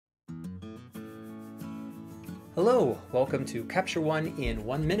Hello, welcome to Capture One in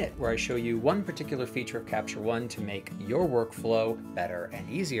 1 minute, where I show you one particular feature of Capture One to make your workflow better and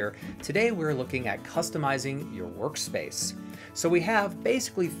easier. Today we're looking at customizing your workspace. So we have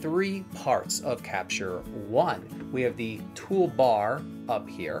basically three parts of Capture One. We have the toolbar up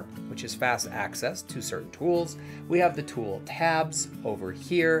here, which is fast access to certain tools. We have the tool tabs over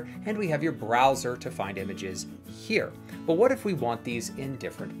here, and we have your browser to find images here. But what if we want these in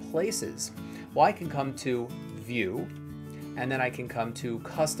different places? Well, I can come to View, and then I can come to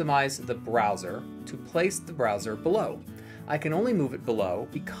Customize the Browser to place the browser below. I can only move it below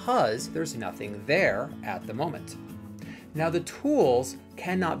because there's nothing there at the moment. Now the tools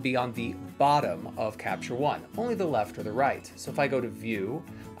cannot be on the bottom of Capture One, only the left or the right. So if I go to View,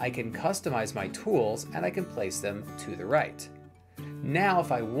 I can customize my tools and I can place them to the right. Now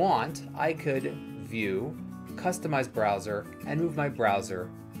if I want, I could View, Customize Browser, and move my browser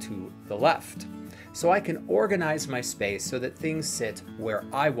to the left. So I can organize my space so that things sit where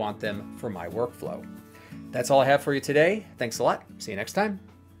I want them for my workflow. That's all I have for you today. Thanks a lot. See you next time.